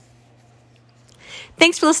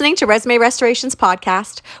Thanks for listening to Resume Restoration's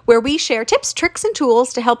podcast, where we share tips, tricks, and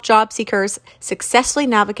tools to help job seekers successfully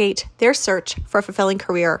navigate their search for a fulfilling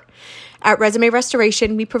career. At Resume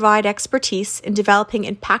Restoration, we provide expertise in developing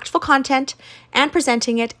impactful content and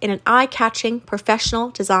presenting it in an eye-catching professional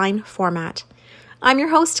design format. I'm your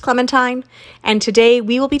host, Clementine, and today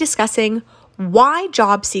we will be discussing why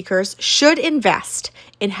job seekers should invest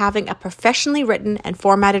in having a professionally written and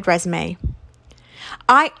formatted resume.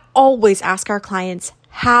 I always ask our clients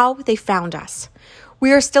how they found us.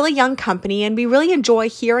 We are still a young company and we really enjoy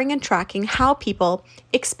hearing and tracking how people,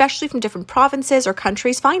 especially from different provinces or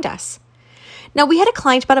countries, find us. Now, we had a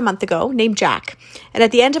client about a month ago named Jack, and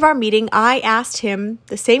at the end of our meeting, I asked him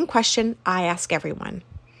the same question I ask everyone.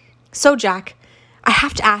 So, Jack, I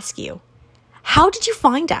have to ask you, how did you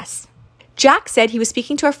find us? Jack said he was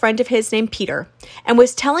speaking to a friend of his named Peter and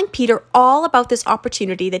was telling Peter all about this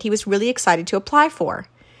opportunity that he was really excited to apply for.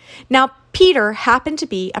 Now, Peter happened to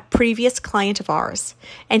be a previous client of ours,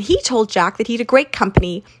 and he told Jack that he had a great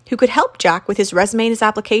company who could help Jack with his resume and his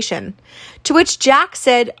application. To which Jack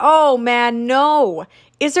said, "Oh man, no.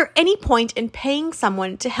 Is there any point in paying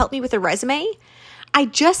someone to help me with a resume? I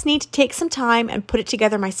just need to take some time and put it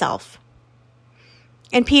together myself."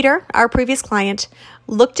 And Peter, our previous client,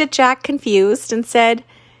 looked at Jack confused and said,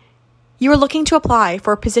 "You are looking to apply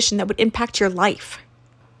for a position that would impact your life.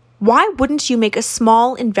 Why wouldn't you make a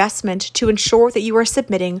small investment to ensure that you are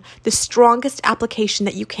submitting the strongest application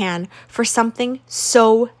that you can for something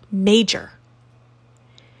so major?"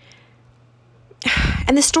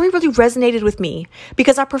 And the story really resonated with me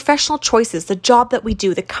because our professional choices, the job that we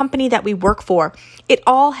do, the company that we work for, it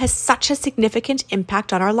all has such a significant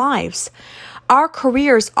impact on our lives. Our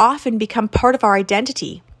careers often become part of our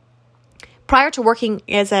identity. Prior to working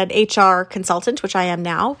as an HR consultant, which I am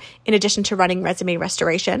now, in addition to running Resume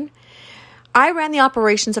Restoration, I ran the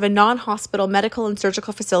operations of a non-hospital medical and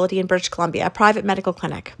surgical facility in British Columbia, a private medical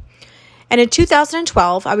clinic. And in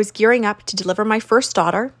 2012, I was gearing up to deliver my first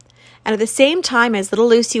daughter, and at the same time as little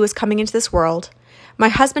Lucy was coming into this world, my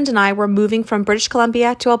husband and I were moving from British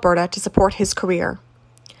Columbia to Alberta to support his career.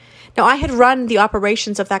 Now, I had run the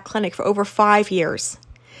operations of that clinic for over 5 years.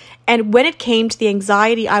 And when it came to the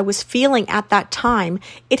anxiety I was feeling at that time,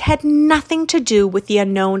 it had nothing to do with the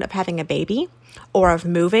unknown of having a baby or of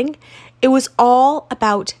moving. It was all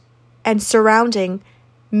about and surrounding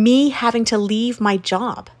me having to leave my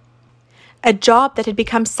job. A job that had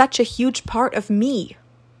become such a huge part of me,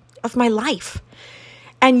 of my life.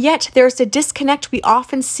 And yet there's a disconnect we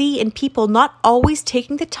often see in people not always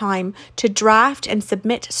taking the time to draft and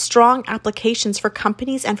submit strong applications for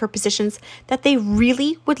companies and for positions that they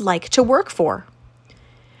really would like to work for.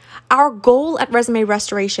 Our goal at Resume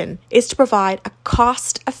Restoration is to provide a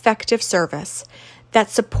cost-effective service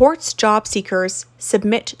that supports job seekers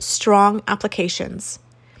submit strong applications.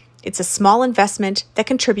 It's a small investment that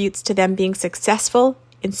contributes to them being successful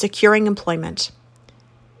in securing employment.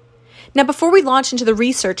 Now, before we launch into the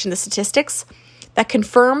research and the statistics that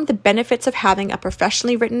confirm the benefits of having a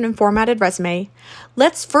professionally written and formatted resume,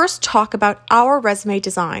 let's first talk about our resume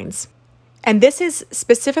designs. And this is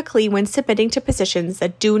specifically when submitting to positions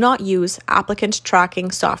that do not use applicant tracking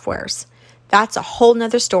softwares. That's a whole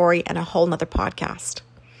nother story and a whole nother podcast.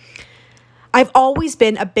 I've always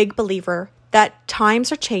been a big believer that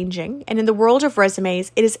times are changing, and in the world of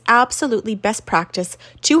resumes, it is absolutely best practice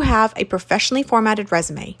to have a professionally formatted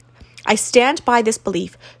resume. I stand by this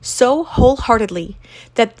belief so wholeheartedly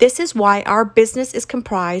that this is why our business is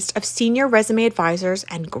comprised of senior resume advisors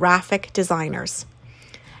and graphic designers.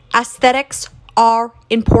 Aesthetics are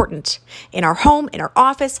important in our home, in our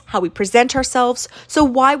office, how we present ourselves. So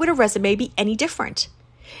why would a resume be any different?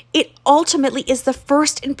 It ultimately is the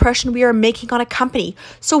first impression we are making on a company.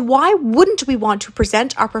 So why wouldn't we want to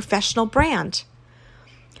present our professional brand?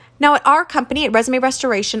 Now, at our company, at Resume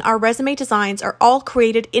Restoration, our resume designs are all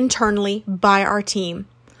created internally by our team.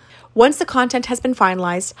 Once the content has been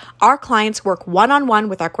finalized, our clients work one-on-one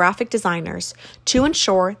with our graphic designers to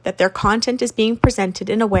ensure that their content is being presented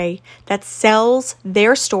in a way that sells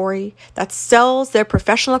their story, that sells their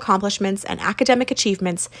professional accomplishments and academic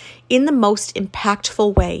achievements in the most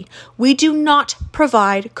impactful way. We do not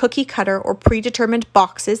provide cookie cutter or predetermined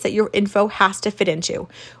boxes that your info has to fit into.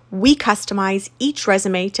 We customize each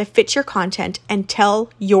resume to fit your content and tell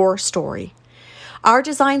your story. Our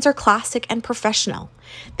designs are classic and professional.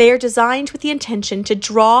 They are designed with the intention to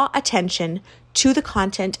draw attention to the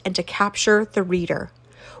content and to capture the reader.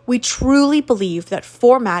 We truly believe that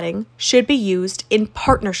formatting should be used in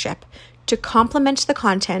partnership to complement the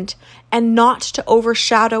content and not to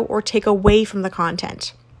overshadow or take away from the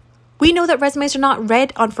content. We know that resumes are not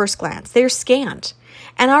read on first glance, they are scanned.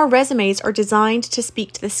 And our resumes are designed to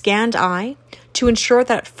speak to the scanned eye to ensure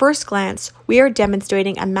that at first glance, we are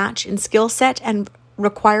demonstrating a match in skill set and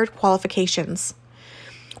required qualifications.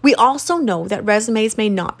 We also know that resumes may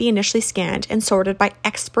not be initially scanned and sorted by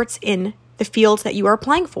experts in the field that you are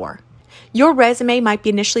applying for. Your resume might be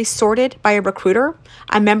initially sorted by a recruiter,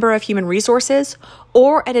 a member of human resources,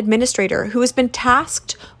 or an administrator who has been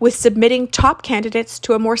tasked with submitting top candidates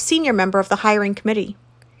to a more senior member of the hiring committee.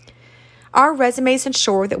 Our resumes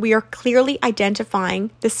ensure that we are clearly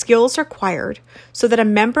identifying the skills required so that a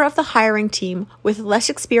member of the hiring team with less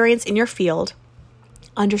experience in your field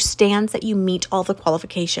understands that you meet all the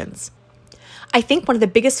qualifications. I think one of the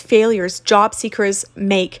biggest failures job seekers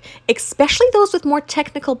make, especially those with more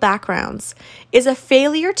technical backgrounds, is a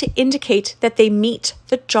failure to indicate that they meet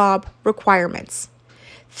the job requirements.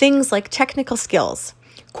 Things like technical skills,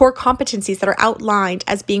 core competencies that are outlined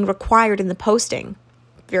as being required in the posting,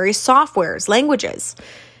 various softwares, languages.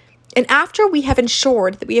 And after we have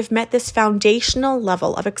ensured that we have met this foundational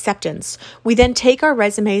level of acceptance, we then take our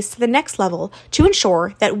resumes to the next level to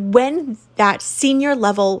ensure that when that senior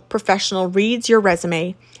level professional reads your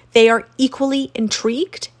resume, they are equally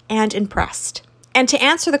intrigued and impressed. And to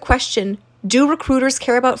answer the question, do recruiters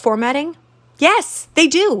care about formatting? Yes, they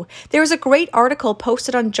do. There is a great article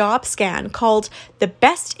posted on JobScan called The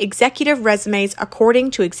Best Executive Resumes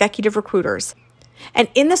According to Executive Recruiters. And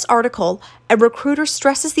in this article, a recruiter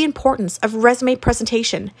stresses the importance of resume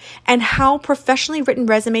presentation and how professionally written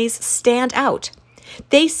resumes stand out.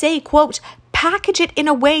 They say, quote, package it in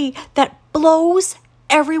a way that blows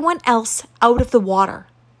everyone else out of the water.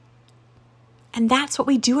 And that's what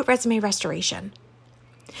we do at Resume Restoration.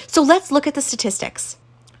 So let's look at the statistics.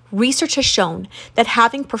 Research has shown that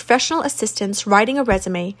having professional assistants writing a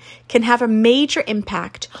resume can have a major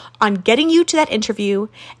impact on getting you to that interview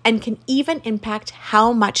and can even impact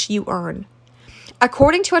how much you earn.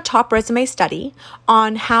 According to a top resume study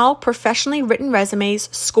on how professionally written resumes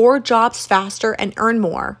score jobs faster and earn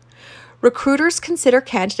more, recruiters consider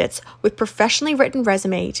candidates with professionally written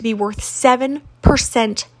resume to be worth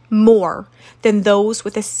 7% more than those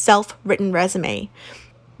with a self-written resume.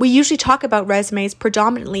 We usually talk about resumes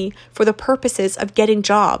predominantly for the purposes of getting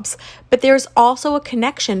jobs, but there's also a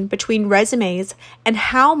connection between resumes and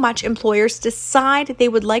how much employers decide they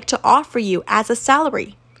would like to offer you as a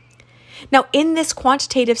salary. Now, in this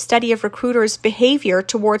quantitative study of recruiters' behavior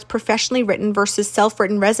towards professionally written versus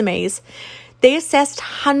self-written resumes, they assessed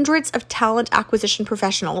hundreds of talent acquisition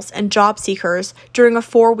professionals and job seekers during a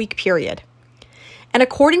 4-week period. And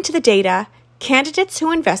according to the data, candidates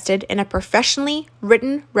who invested in a professionally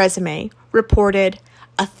written resume reported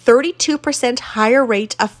a 32% higher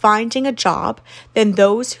rate of finding a job than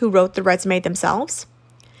those who wrote the resume themselves.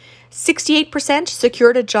 68%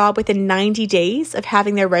 secured a job within 90 days of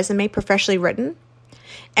having their resume professionally written,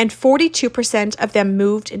 and 42% of them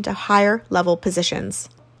moved into higher level positions.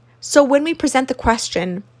 So when we present the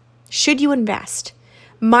question, should you invest?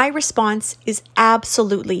 My response is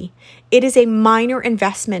absolutely. It is a minor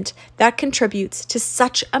investment that contributes to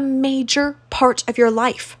such a major part of your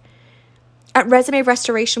life. At Resume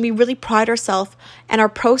Restoration, we really pride ourselves and our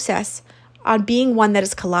process on being one that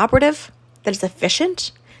is collaborative, that is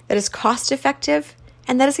efficient, that is cost-effective,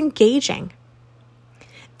 and that is engaging.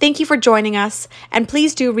 Thank you for joining us, and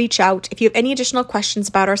please do reach out if you have any additional questions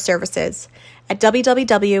about our services at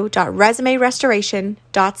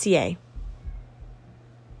www.resumerestoration.ca.